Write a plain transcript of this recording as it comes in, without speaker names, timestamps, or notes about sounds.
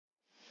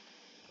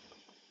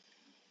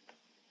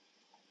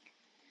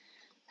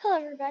Hello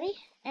everybody,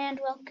 and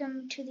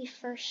welcome to the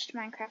first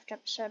Minecraft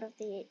episode of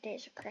the 8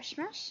 Days of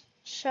Christmas.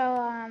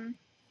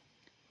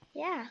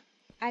 Yeah,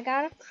 I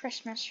got a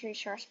Christmas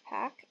resource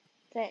pack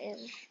that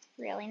is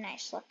really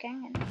nice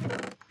looking,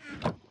 and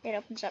it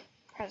opens up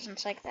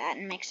presents like that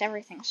and makes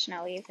everything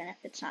snowy, even if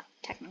it's not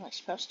technically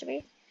supposed to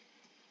be.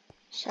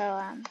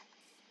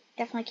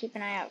 Definitely keep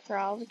an eye out for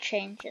all the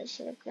changes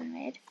that have been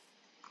made.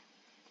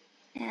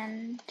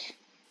 And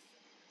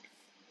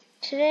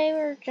today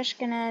we're just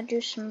gonna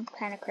do some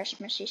kind of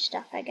Christmassy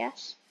stuff, I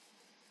guess.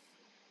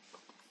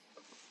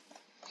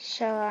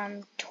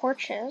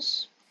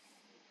 Torches,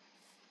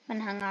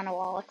 when hung on a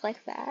wall, look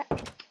like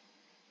that.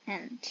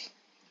 And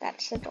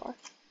that's the door.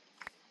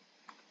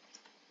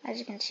 As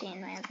you can see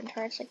in my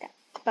inventory, it's like that.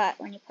 But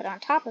when you put it on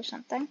top of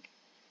something,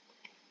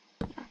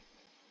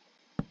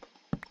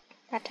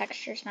 that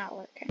texture's not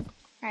working.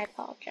 I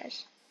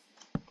apologize.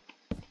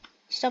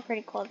 Still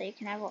pretty cool that you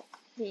can have all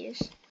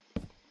these.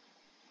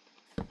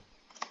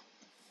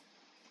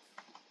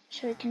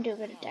 So we can do a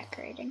bit of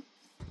decorating.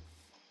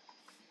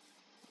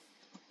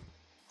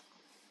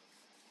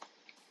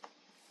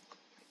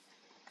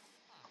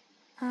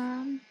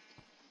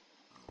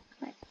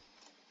 Wait.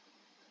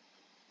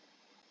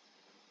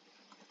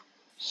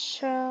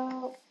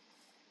 So,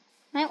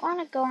 might want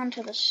to go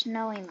onto the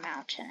snowy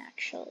mountain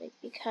actually,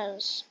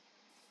 because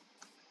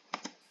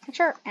that's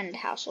where our end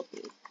house will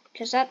be.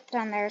 Because that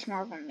down there is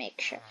more of a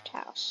makeshift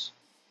house.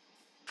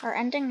 My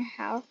ending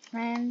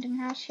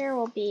house here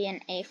will be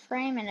an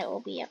A-frame, and it will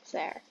be up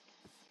there.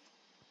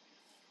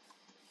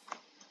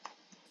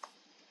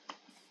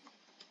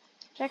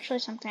 It's actually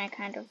something I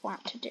kind of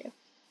want to do.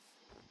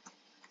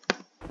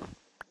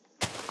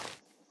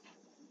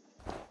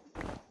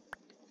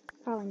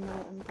 Probably know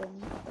what I'm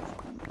doing at this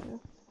point though,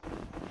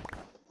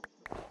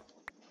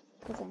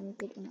 because I'm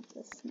digging up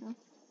the snow.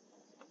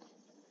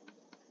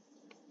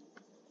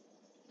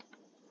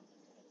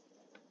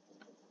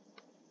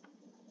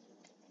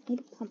 Need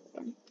a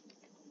pumpkin.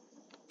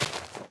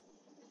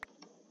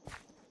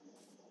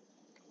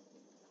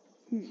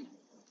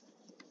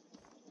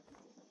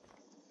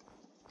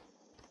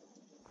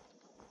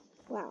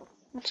 Wow,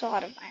 that's a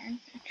lot of iron,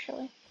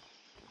 actually.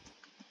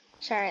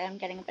 Sorry, I'm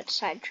getting a bit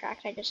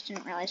sidetracked. I just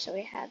didn't realize that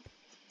we had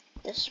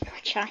this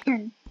much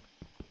iron.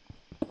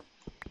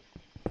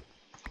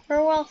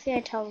 We're wealthy,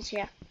 I tells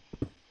ya.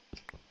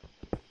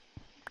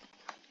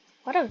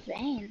 What a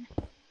vein.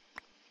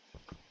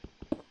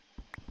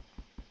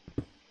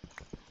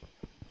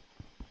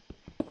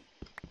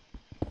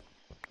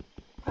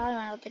 Probably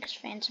one of the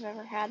biggest veins I've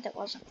ever had that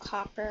wasn't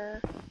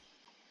copper.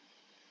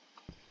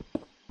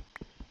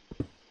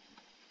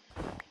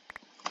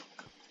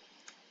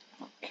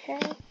 Okay.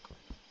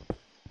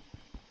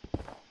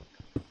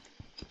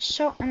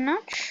 So, I'm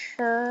not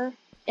sure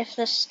if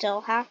this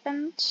still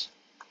happens,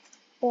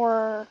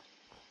 and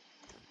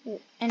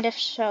if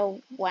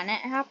so, when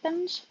it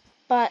happens,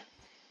 but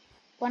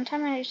one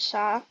time I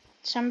saw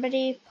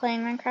somebody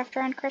playing Minecraft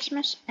around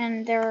Christmas,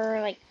 and there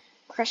were like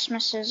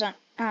Christmas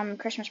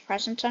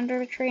presents under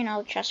the tree, and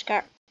all the chests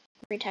got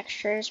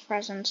retextured as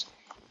presents,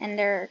 and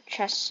they're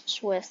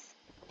chests with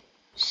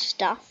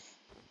stuff,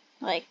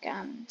 like,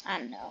 I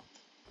don't know,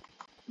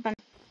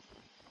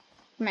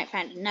 you might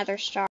find another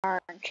star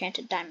or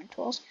enchanted diamond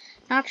tools.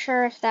 Not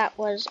sure if that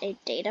was a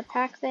data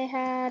pack they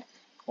had,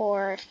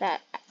 or if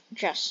that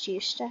just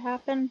used to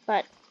happen,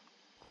 but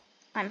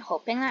I'm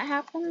hoping that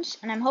happens,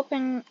 and I'm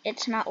hoping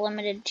it's not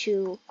limited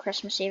to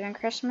Christmas Eve and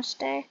Christmas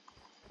Day.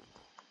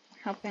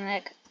 I'm hoping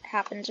that it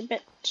happens a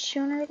bit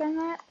sooner than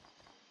that.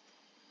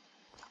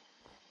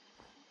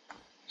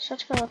 So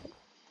let's go look.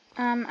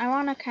 I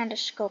want to kind of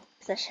scope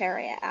this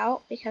area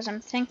out, because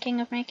I'm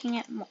thinking of making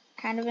it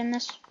kind of in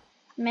this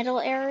middle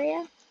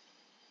area.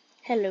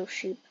 Hello,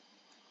 sheep.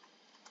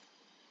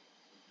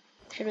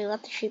 Should we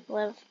let the sheep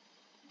live?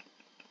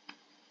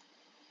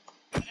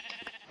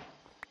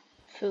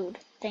 Food.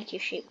 Thank you,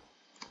 sheep.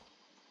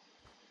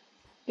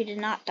 You did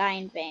not die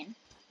in vain.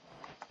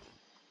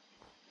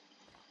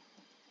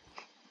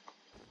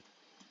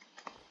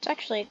 It's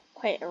actually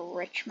quite a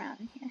rich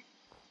mountain here.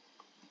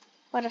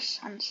 What a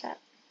sunset.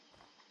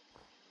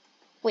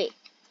 Wait.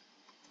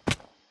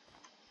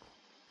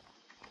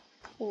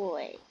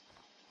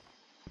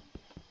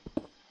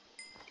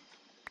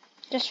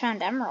 Just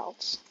found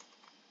emeralds.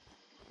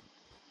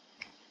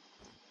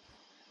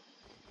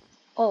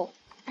 Oh,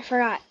 I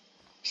forgot.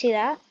 See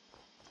that?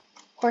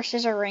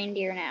 Horses are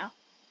reindeer now.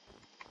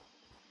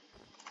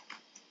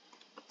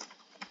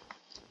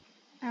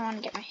 I want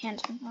to get my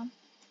hands on one.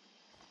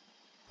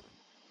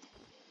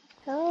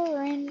 Hello,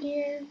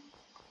 reindeer.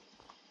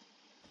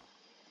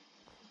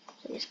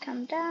 Please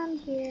come down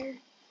here.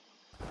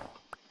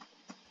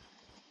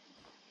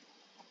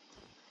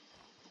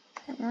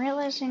 I'm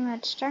realizing that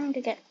it's starting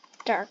to get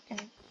dark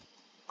and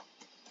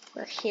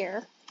we're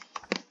here.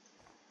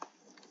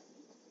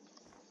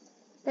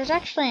 There's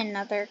actually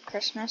another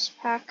Christmas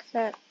pack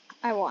that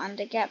I wanted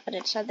to get, but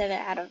it said that it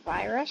had a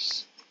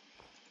virus.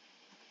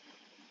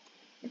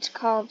 It's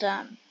called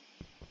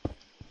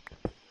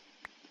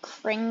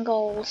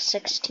Kringle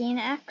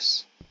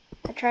 16X.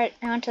 I I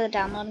went to the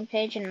downloading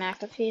page and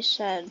McAfee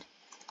said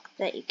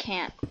that you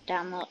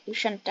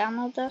shouldn't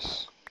download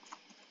this.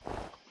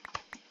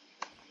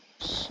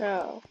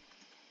 So,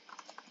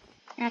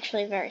 I'm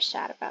actually very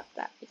sad about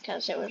that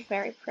because it was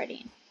very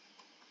pretty.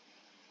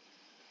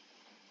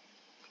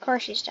 Of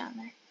course he's down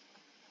there.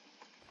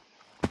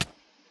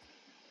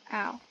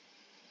 Ow.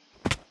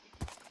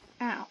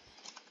 Ow.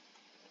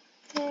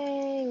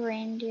 Hey,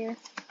 reindeer.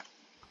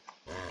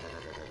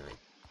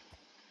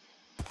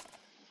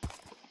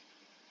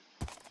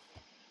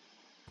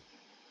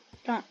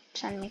 Don't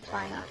send me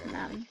flying off the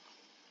mountain.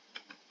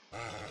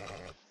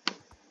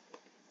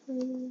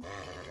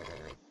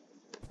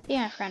 Be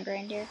my friend,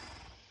 reindeer.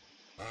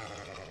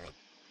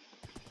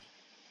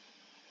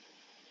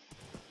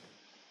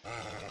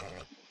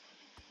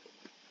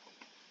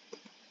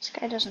 This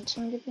guy doesn't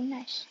seem to be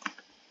nice.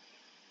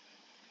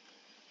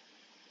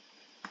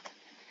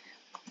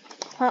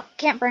 Well,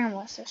 can't bring him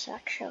with us,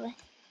 actually.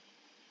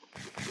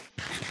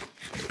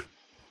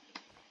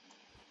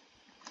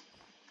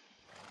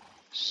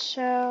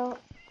 So,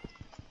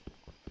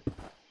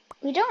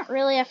 we don't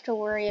really have to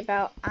worry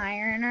about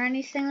iron or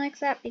anything like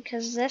that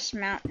because this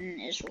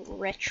mountain is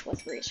rich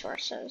with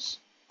resources.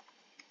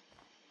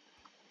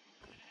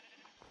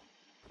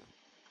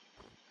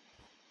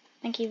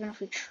 I think even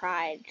if we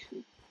tried,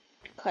 we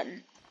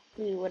couldn't.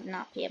 We would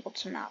not be able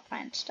to not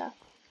find stuff.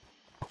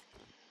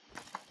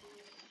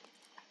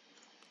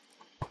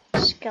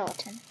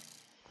 Skeleton.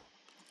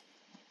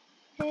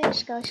 Hey,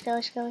 Skelly,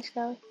 Skelly, Skelly,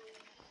 Skelly.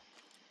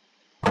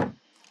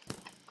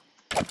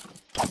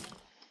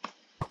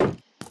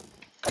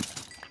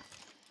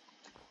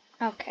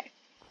 Okay.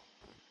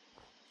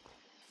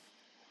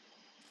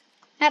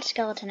 That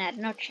skeleton had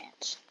no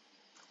chance.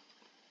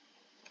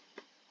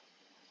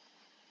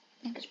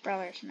 I think his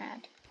brother's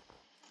mad.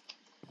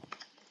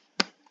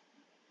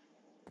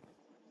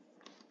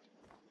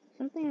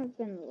 Something I've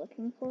been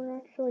looking for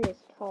actually is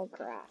tall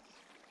grass.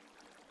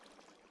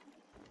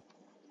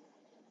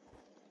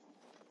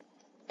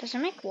 Does it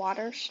make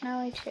water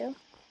snowy too?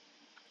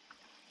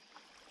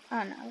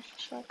 Oh no, it's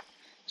just like...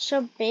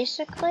 So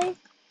basically,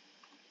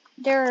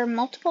 there are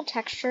multiple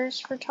textures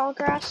for tall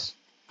grass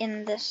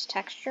in this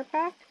texture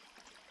pack.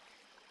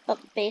 But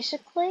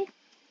basically,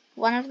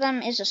 one of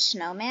them is a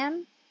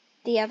snowman.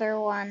 The other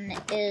one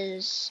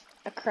is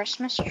a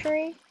Christmas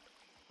tree.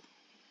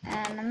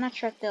 And I'm not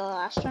sure what the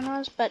last one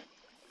was, but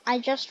I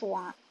just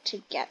want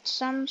to get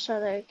some so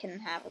that we can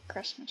have a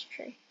Christmas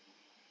tree.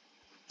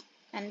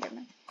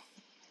 Enderman.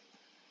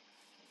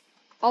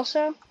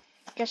 Also,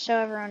 just so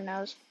everyone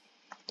knows,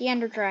 the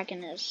Ender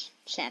Dragon is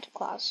Santa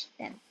Claus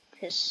in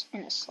his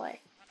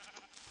sleigh.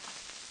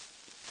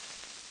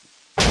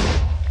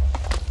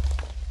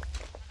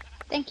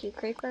 Thank you,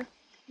 Creeper.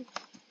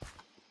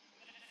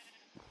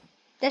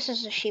 This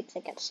is the sheep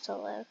that gets to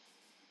live.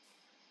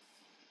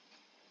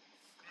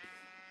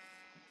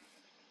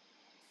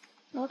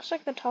 It looks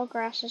like the tall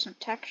grass isn't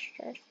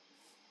textured.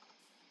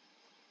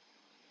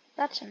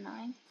 That's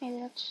annoying. Maybe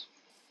that's...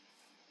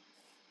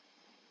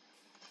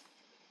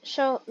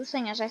 So, the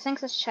thing is, I think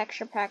this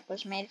texture pack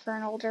was made for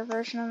an older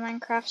version of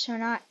Minecraft, so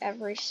not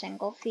every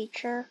single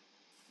feature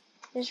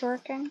is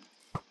working.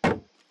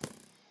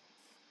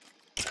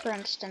 For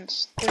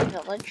instance, the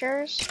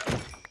villagers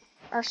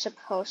are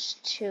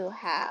supposed to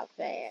have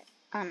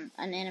an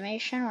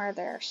animation where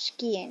they're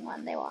skiing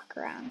when they walk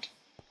around.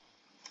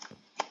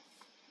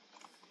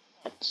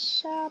 But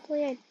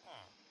sadly, I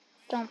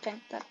don't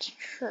think that's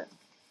true.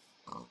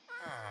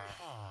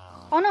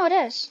 Oh no, it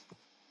is!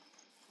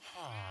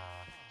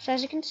 So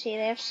as you can see,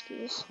 they have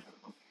skis.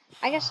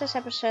 I guess this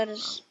episode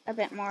is a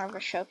bit more of a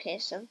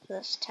showcase of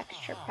this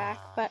texture pack,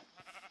 but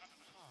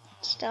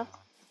it's still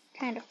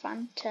kind of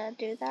fun to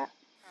do that.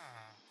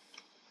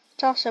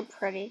 It's also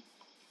pretty.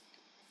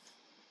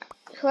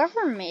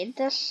 Whoever made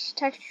this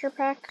texture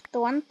pack,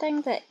 the one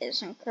thing that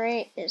isn't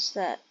great is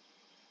that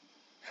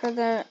for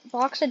the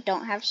blocks that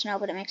don't have snow,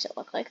 but it makes it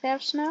look like they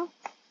have snow,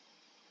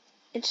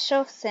 it's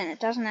so thin, it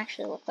doesn't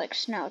actually look like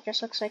snow. It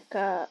just looks like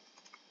a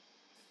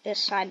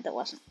side that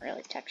wasn't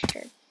really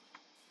textured.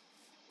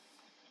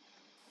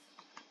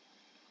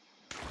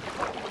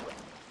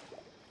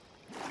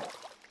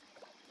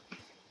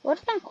 Would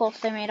have been cool if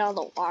they made all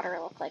the water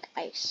look like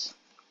ice.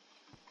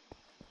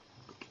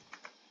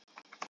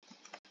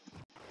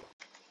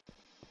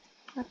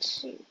 Let's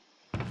see.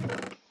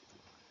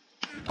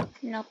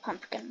 No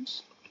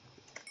pumpkins.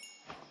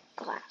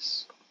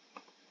 Glass.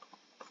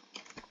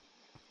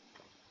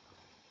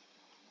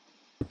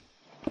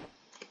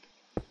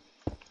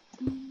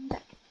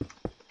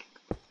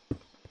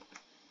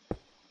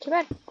 Too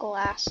bad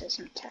glass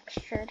isn't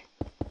textured.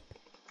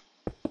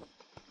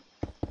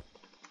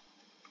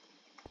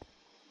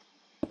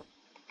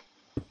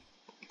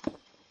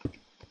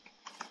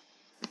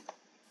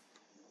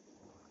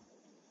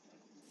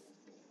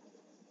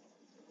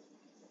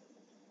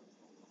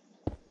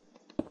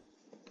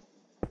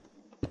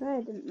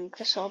 I didn't make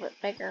this a little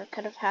bit bigger.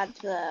 Could have had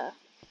a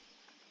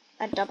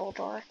double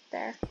door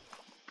there.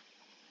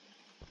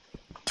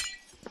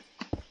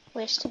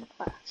 Wasting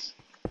glass.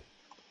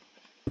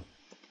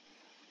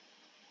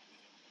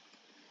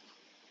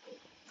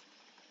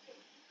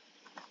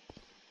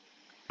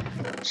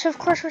 So of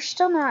course we're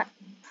still not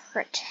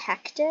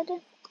protected,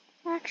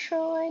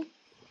 actually,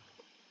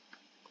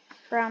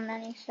 from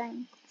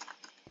anything.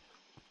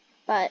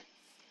 But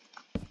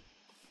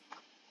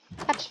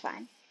that's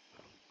fine.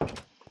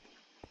 Of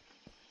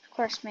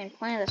course, the main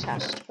point of this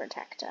house is to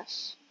protect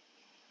us.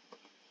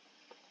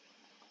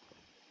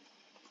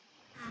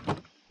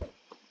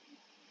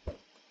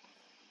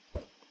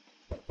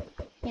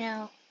 You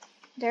know,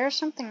 there's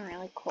something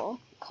really cool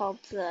called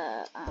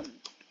the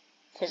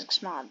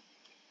Physics Mod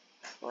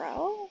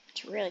Pro.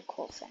 It's a really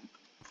cool thing.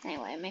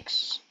 Anyway, it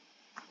makes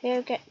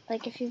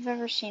if you've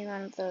ever seen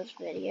one of those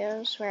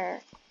videos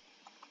where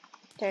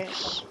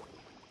there's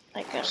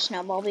like a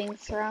snowball being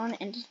thrown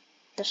and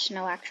the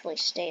snow actually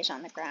stays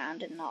on the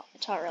ground and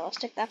it's all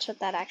realistic. That's what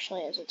that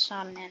actually is. It's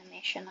not an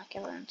animation like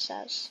everyone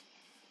says.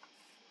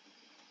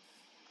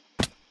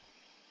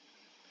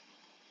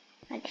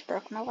 I just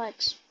broke my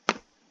legs.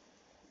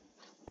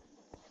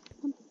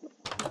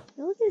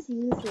 Villagers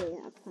usually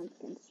have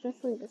pumpkins,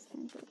 especially this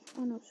kind of village.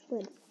 Oh no,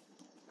 squid.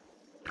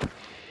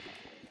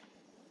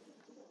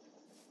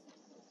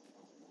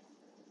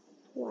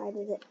 Why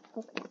did it?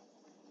 Okay.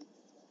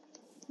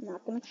 I'm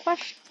not gonna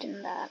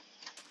question that.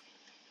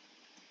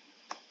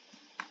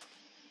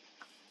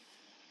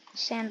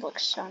 Sand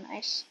looks so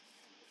nice.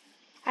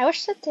 I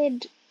wish that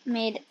they'd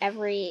made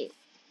every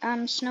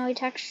snowy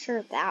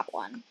texture that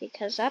one,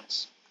 because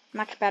that's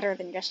much better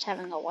than just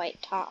having a white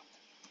top.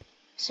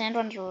 Sand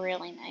one's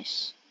really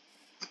nice.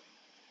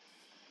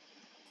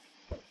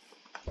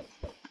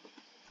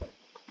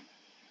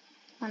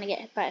 I want to get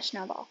hit by a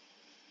snowball.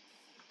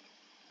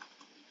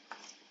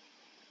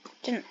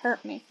 Didn't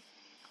hurt me.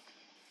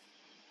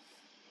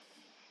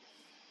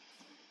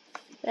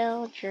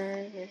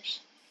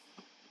 Villagers.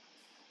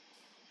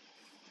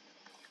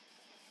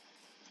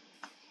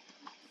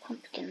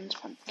 Pumpkins,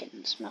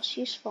 pumpkins. Most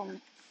useful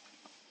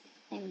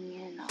thing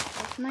in all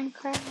of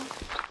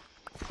Minecraft.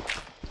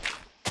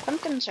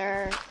 Pumpkins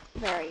are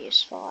very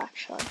useful,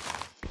 actually.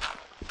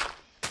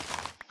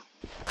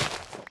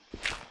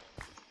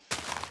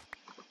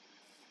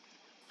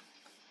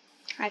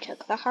 I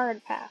took the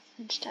hard path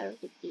instead of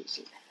the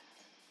easy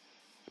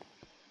path.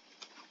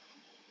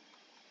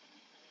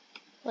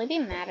 Will he be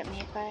mad at me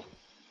if I...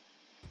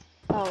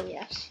 Oh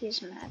yes,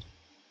 he's mad.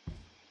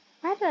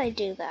 Why did I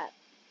do that?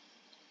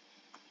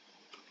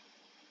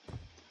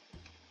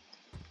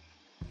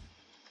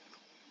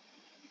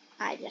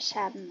 I just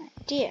had an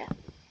idea.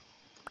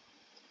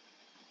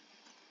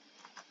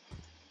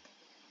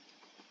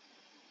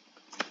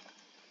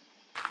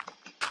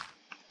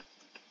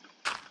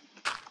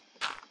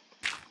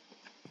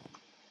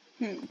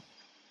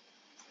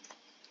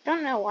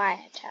 Don't know why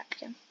I attacked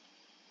him.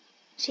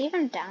 Is he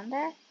even down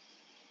there?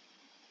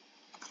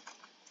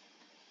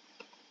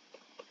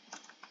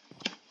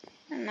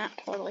 I'm not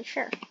totally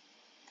sure.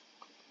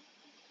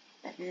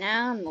 But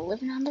now I'm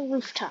living on the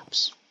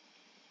rooftops.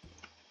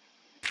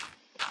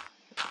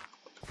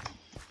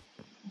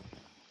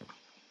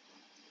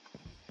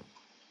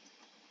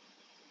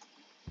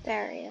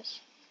 There he is.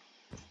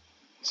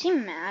 Is he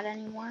mad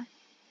anymore?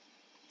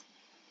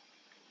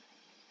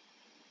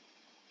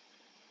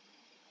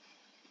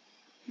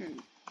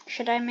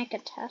 Should I make a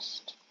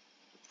test?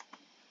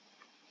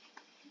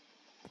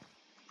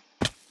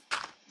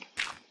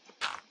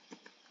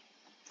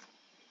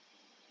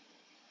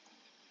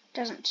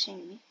 Doesn't see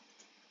me.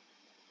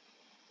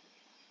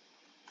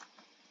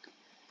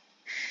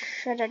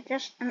 Should I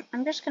just...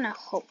 I'm just gonna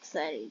hope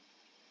that he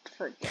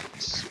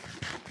forgets.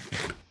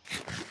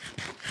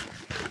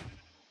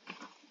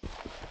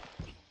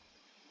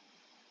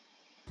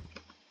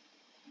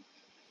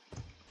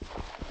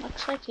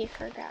 Looks like he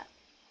forgot.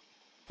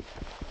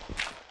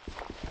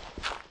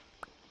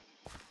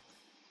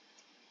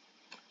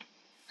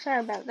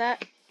 Sorry about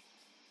that.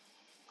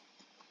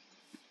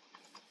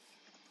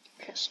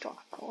 Just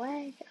walk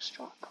away, just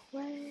walk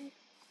away.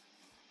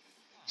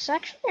 It's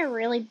actually a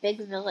really big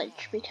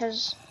village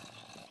because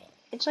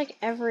it's like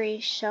every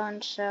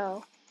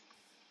so-and-so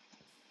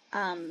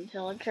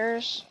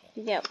villagers,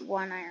 you get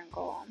one iron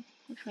golem,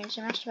 which means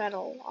they must have had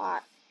a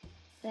lot.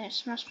 They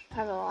must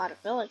have a lot of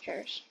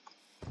villagers.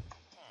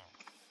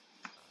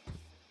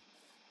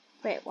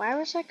 Wait, why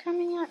was I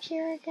coming out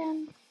here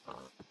again?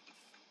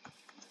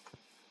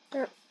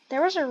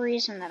 There was a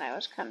reason that I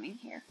was coming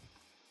here.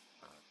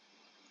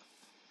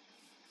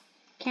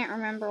 Can't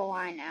remember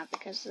why now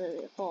because of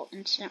the whole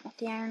incident with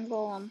the iron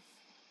golem.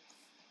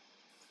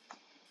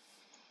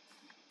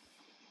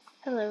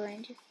 Hello,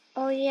 reindeer.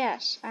 Oh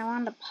yes, I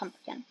want a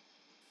pumpkin.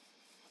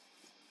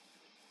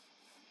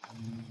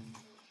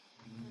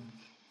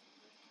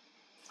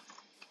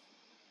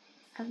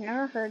 I've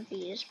never heard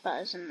bees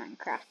buzz in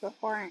Minecraft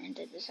before, and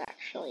it is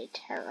actually a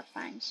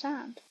terrifying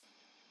sound.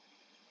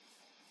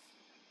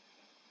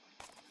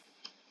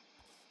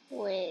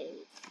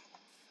 Wait.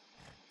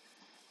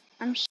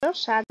 I'm so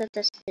sad that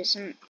this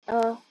isn't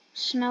a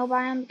snow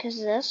biome, because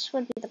this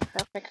would be the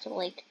perfect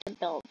lake to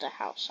build a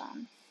house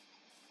on.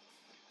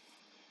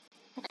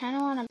 I kind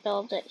of want to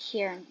build it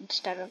here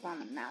instead of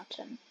on a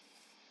mountain.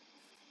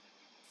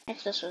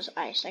 If this was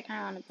ice, I kind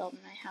of want to build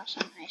my house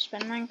on ice,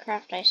 but in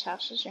Minecraft, ice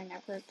houses are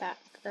never that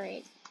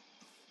great.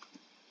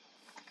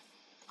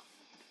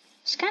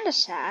 It's kind of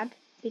sad,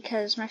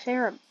 because my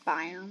favorite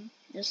biome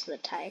is the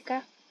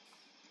taiga.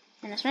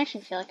 And this makes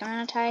me feel like I'm in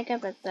a taiga,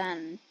 but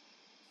then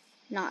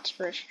not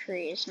spruce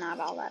trees, not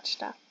all that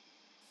stuff.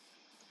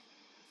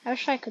 I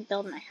wish I could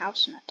build my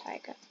house in a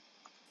taiga.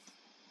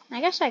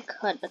 I guess I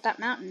could, but that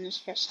mountain is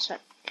just such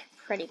a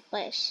pretty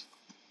place.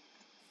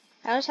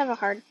 I always have a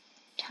hard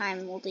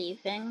time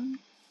leaving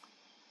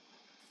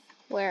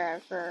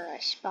wherever I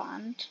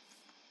spawned.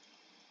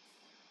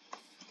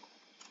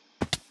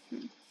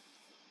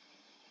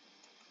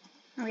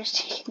 I'm just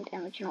taking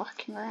damage and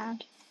walking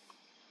around.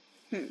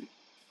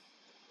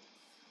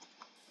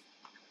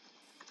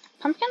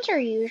 Pumpkins are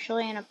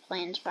usually in a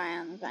plains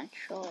biome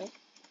eventually.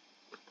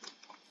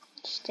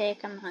 Steak,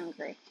 I'm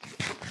hungry.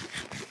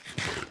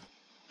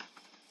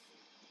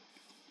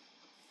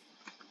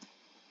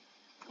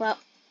 Well,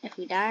 if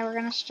we die, we're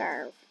gonna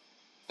starve.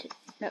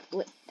 No,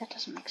 wait, that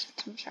doesn't make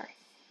sense, I'm sorry.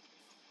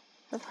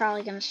 We're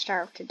probably gonna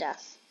starve to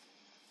death.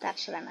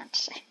 That's what I meant to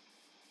say.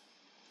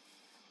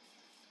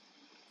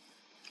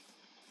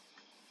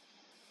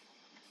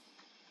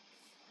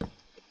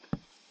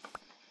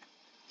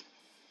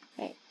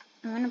 Wait,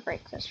 I'm gonna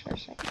break this for a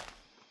second.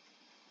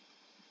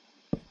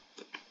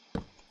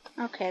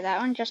 Okay, that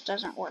one just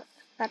doesn't work.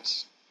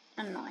 That's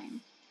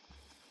annoying.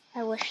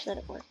 I wish that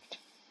it worked.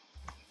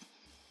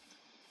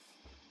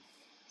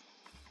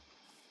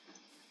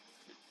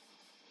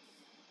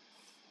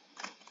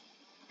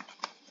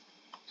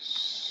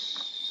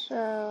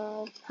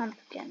 So,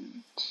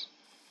 pumpkins.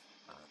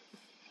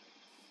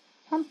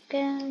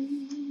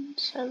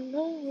 Pumpkins,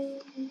 hello.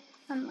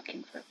 I'm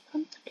looking for a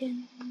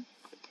pumpkin.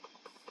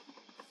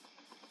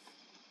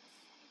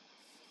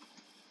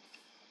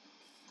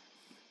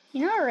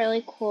 You know a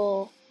really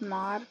cool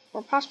mod,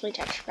 or possibly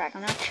texture pack,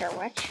 I'm not sure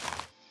which,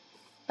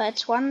 but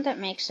it's one that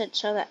makes it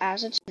so that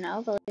as it's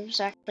snow, the leaves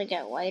actually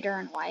get whiter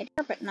and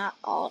whiter, but not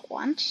all at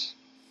once.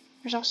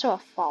 There's also a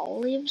fall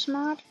leaves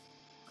mod.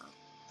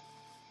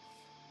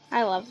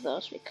 I love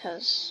those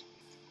because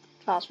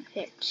fall's my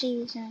favorite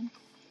season.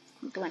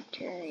 The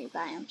wintry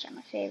biomes are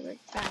my favorite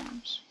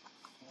biomes.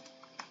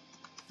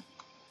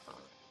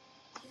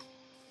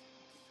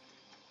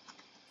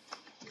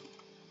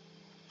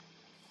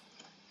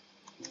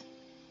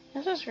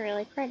 This is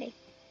really pretty.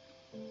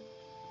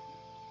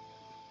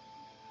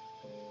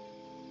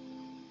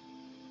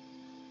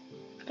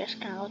 Just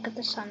gonna look at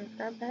the sun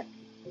for a bit.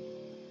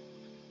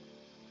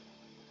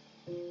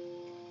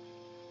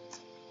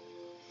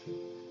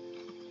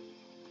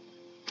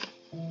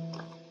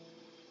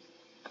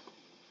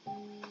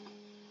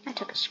 I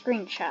took a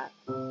screenshot.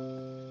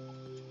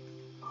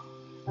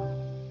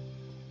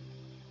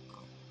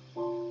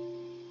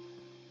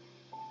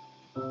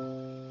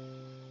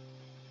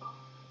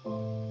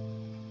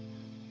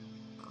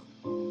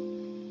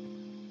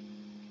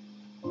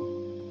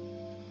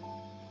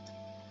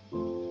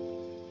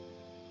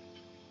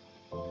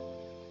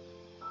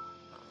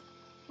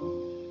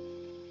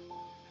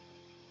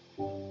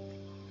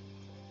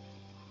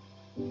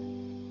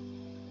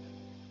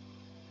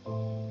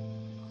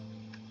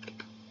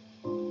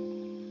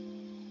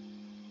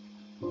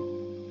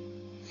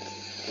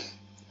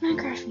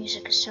 Minecraft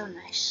music is so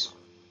nice.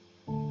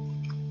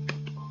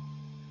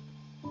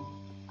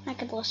 I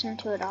could listen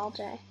to it all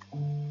day.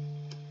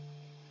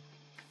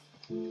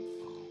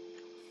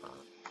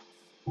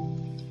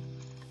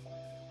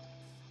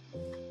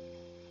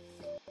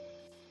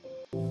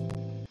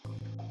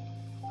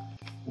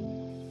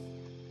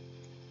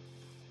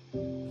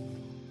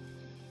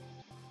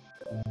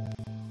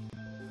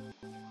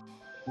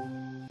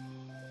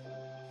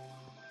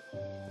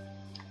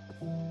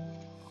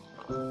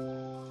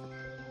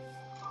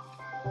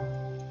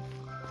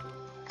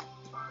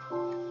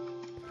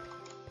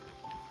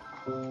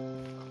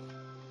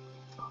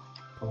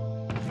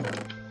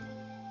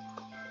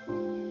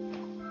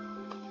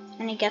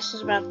 Any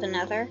guesses about the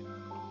Nether?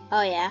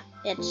 Oh yeah,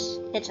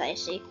 it's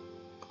icy.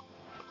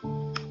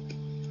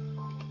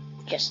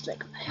 Just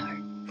like my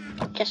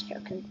heart. Just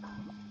joking.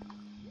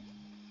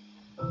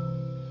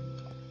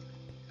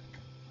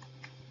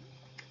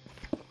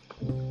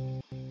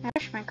 I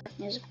wish Minecraft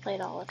music played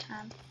all the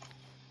time,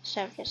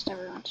 instead of just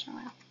every once in a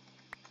while.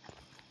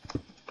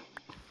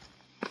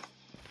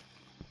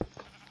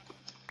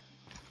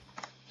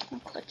 I'm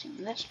collecting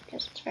this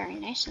because it's very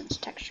nice in this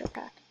texture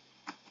pack.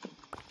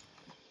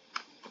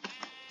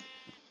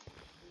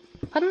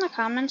 Put in the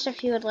comments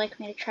if you would like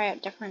me to try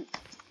out different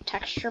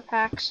texture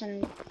packs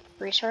and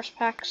resource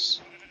packs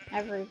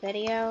every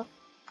video,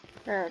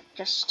 or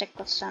just stick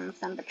with some of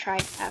them but try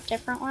out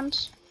different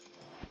ones.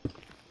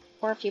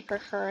 Or if you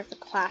prefer the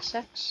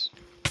classics,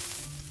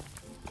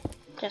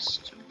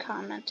 just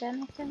comment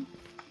anything.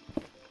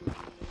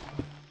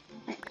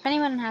 And if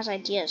anyone has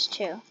ideas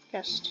too,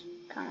 just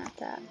comment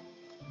that.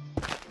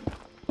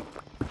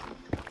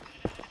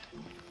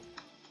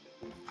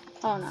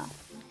 Oh no.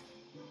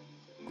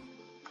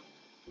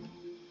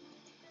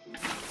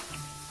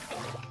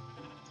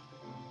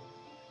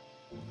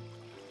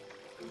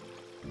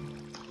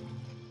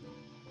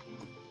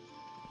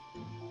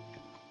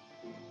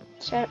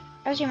 So,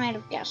 as you might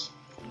have guessed,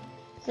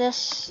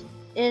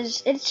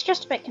 it's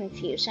just a bit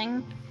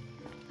confusing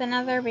the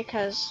Nether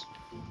because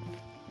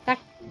that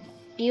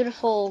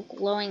beautiful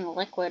glowing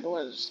liquid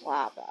was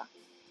lava.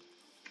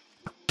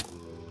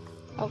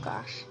 Oh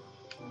gosh.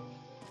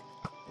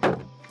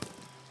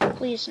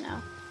 Please no.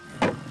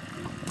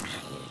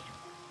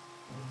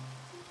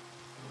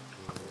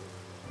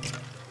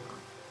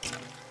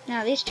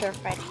 Now these two are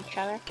fighting each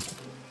other.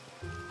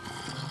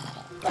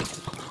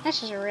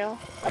 This is real.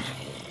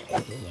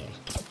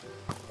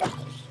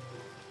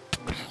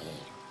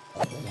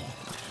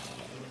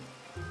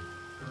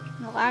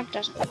 The lag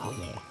doesn't help.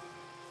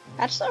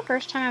 That's the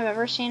first time I've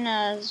ever seen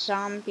a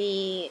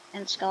zombie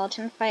and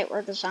skeleton fight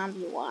where the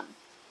zombie won.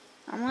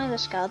 Normally the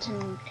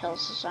skeleton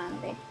kills the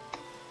zombie.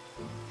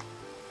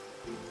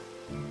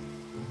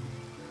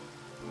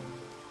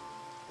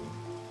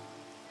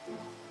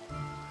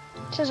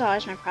 This is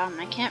always my problem.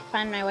 I can't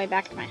find my way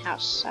back to my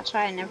house. That's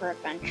why I never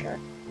adventure.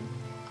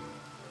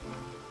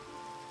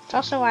 It's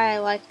also why I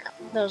like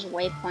those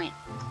waypoint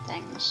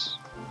things.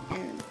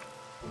 And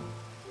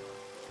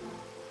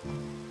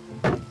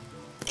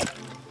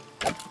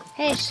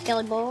hey,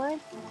 Skelly boy.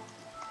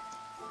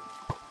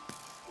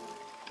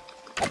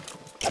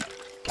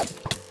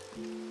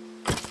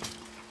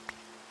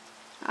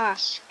 Ah,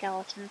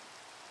 skeleton.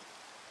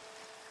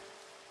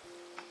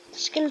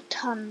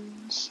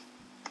 Skeletons.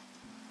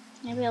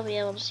 Maybe I'll be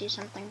able to see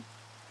something.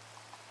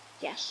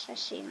 Yes, I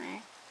see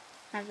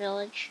my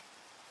village.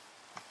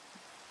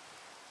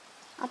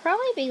 I'll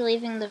probably be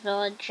leaving the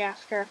village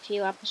after a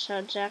few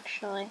episodes,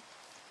 actually.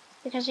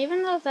 Because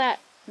even though that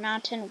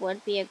mountain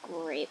would be a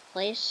great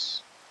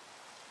place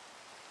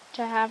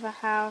to have a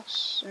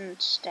house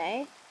and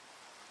stay,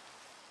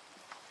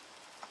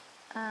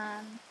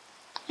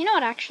 you know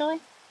what,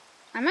 actually?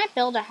 I might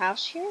build a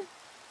house here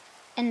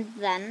and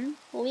then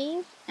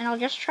leave, and I'll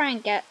just try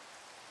and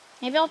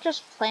maybe I'll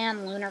just play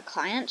on Lunar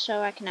Client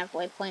so I can have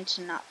waypoints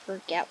and not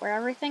forget where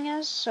everything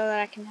is, so that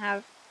I can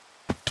have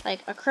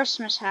like a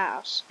Christmas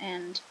house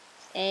and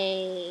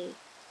a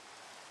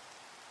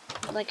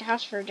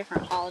house for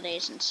different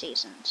holidays and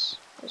seasons.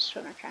 This is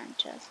what I'm trying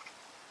to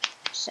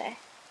say.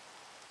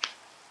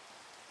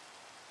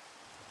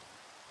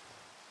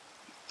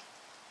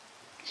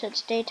 So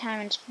it's daytime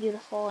and it's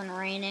beautiful and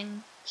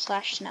raining /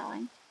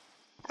 snowing.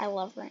 I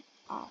love rain.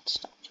 Oh, it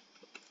stopped.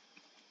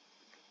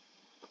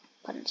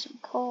 Put in some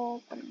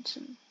coal, put in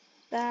some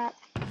that.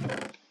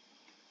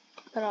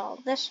 Put all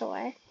this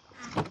away.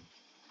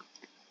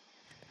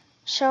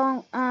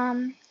 So,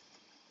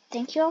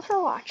 thank you all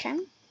for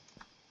watching.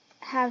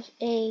 Have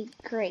a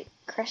great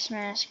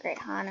Christmas, great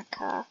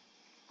Hanukkah,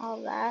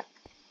 all that.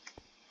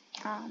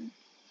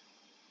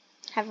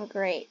 Have a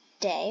great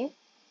day.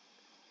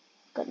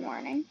 Good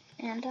morning.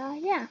 And,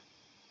 yeah.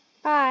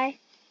 Bye.